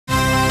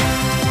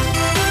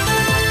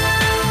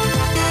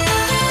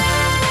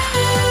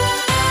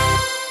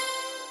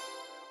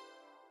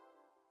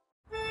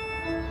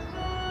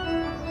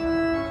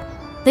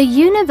The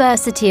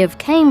University of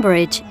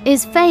Cambridge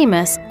is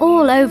famous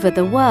all over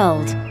the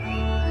world.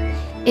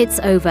 It's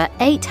over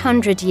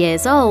 800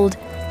 years old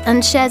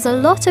and shares a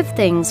lot of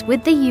things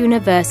with the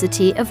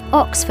University of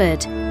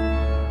Oxford,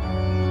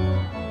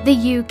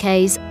 the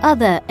UK's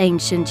other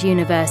ancient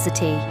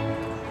university.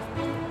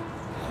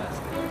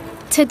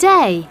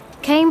 Today,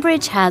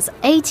 Cambridge has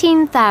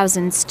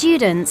 18,000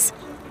 students,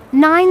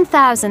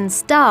 9,000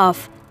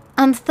 staff,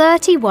 and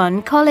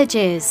 31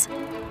 colleges.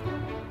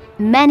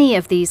 Many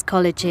of these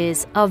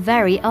colleges are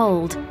very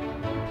old,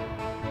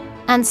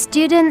 and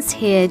students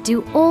here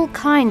do all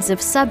kinds of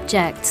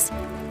subjects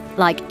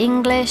like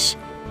English,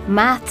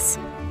 maths,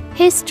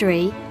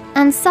 history,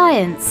 and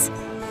science.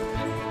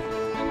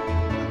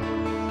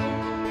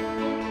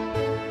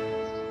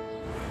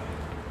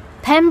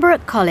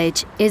 Pembroke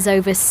College is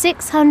over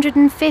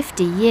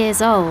 650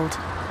 years old.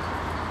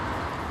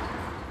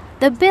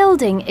 The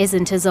building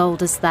isn't as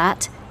old as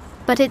that,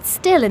 but it's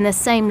still in the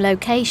same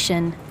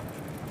location.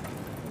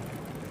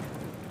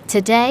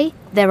 Today,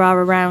 there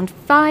are around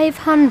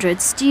 500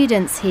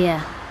 students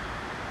here.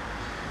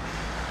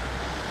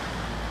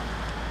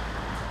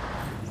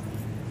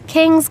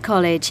 King's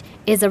College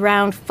is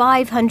around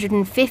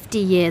 550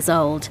 years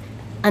old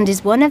and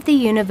is one of the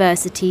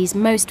university's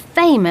most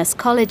famous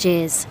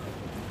colleges.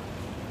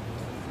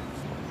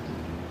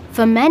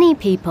 For many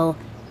people,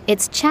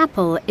 its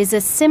chapel is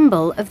a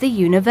symbol of the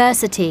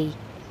university.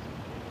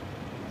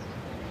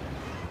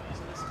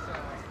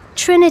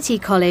 Trinity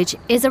College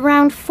is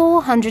around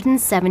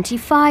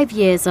 475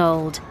 years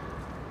old.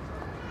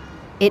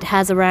 It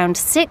has around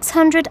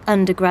 600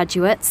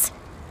 undergraduates,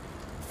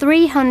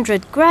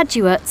 300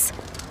 graduates,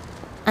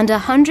 and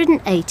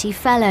 180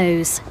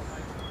 fellows.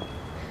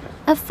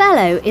 A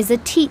fellow is a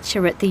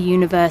teacher at the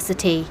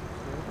university.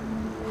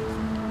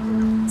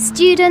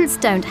 Students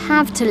don't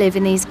have to live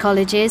in these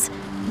colleges,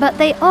 but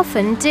they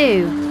often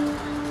do.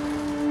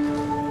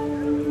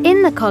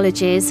 In the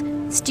colleges,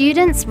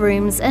 students'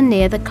 rooms are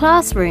near the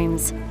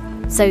classrooms,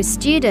 so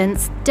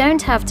students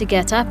don't have to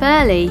get up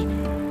early.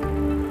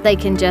 They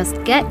can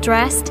just get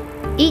dressed,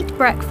 eat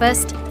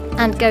breakfast,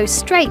 and go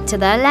straight to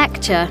their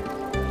lecture.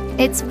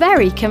 It's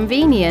very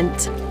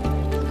convenient.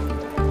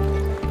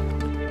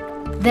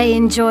 They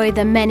enjoy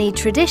the many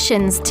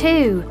traditions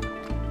too.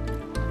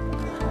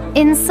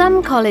 In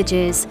some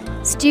colleges,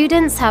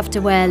 students have to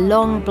wear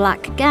long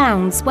black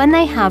gowns when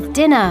they have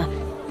dinner,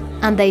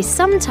 and they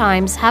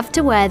sometimes have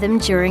to wear them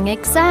during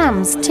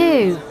exams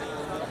too.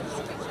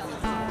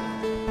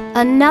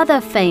 Another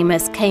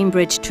famous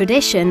Cambridge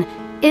tradition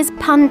is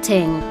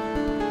punting.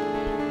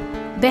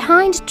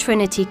 Behind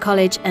Trinity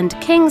College and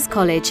King's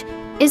College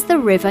is the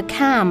River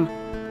Cam,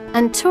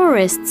 and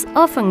tourists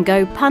often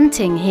go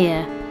punting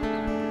here.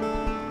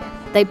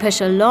 They push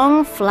a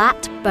long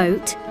flat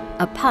boat,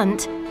 a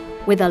punt,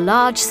 with a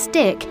large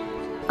stick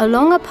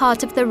along a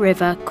part of the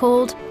river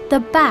called the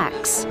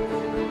Backs.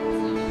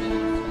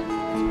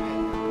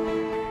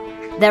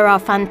 There are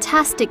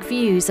fantastic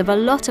views of a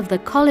lot of the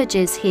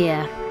colleges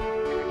here.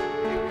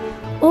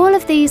 All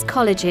of these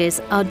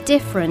colleges are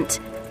different,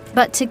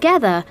 but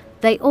together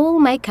they all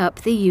make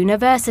up the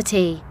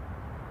university.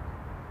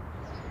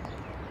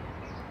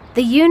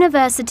 The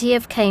University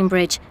of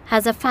Cambridge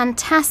has a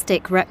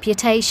fantastic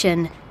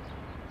reputation.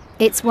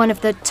 It's one of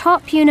the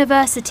top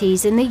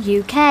universities in the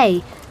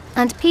UK,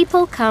 and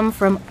people come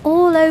from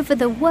all over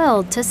the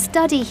world to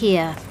study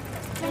here.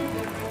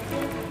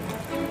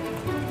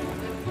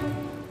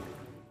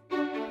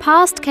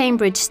 Past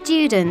Cambridge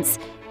students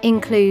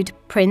include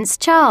Prince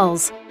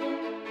Charles,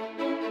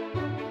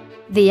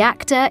 the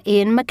actor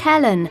Ian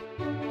McKellen,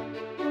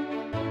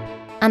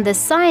 and the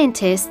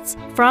scientists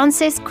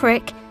Francis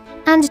Crick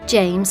and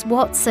James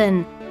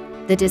Watson,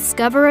 the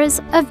discoverers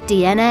of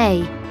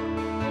DNA.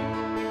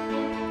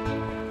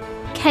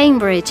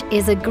 Cambridge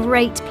is a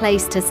great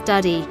place to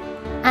study,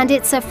 and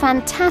it's a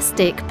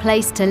fantastic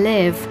place to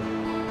live.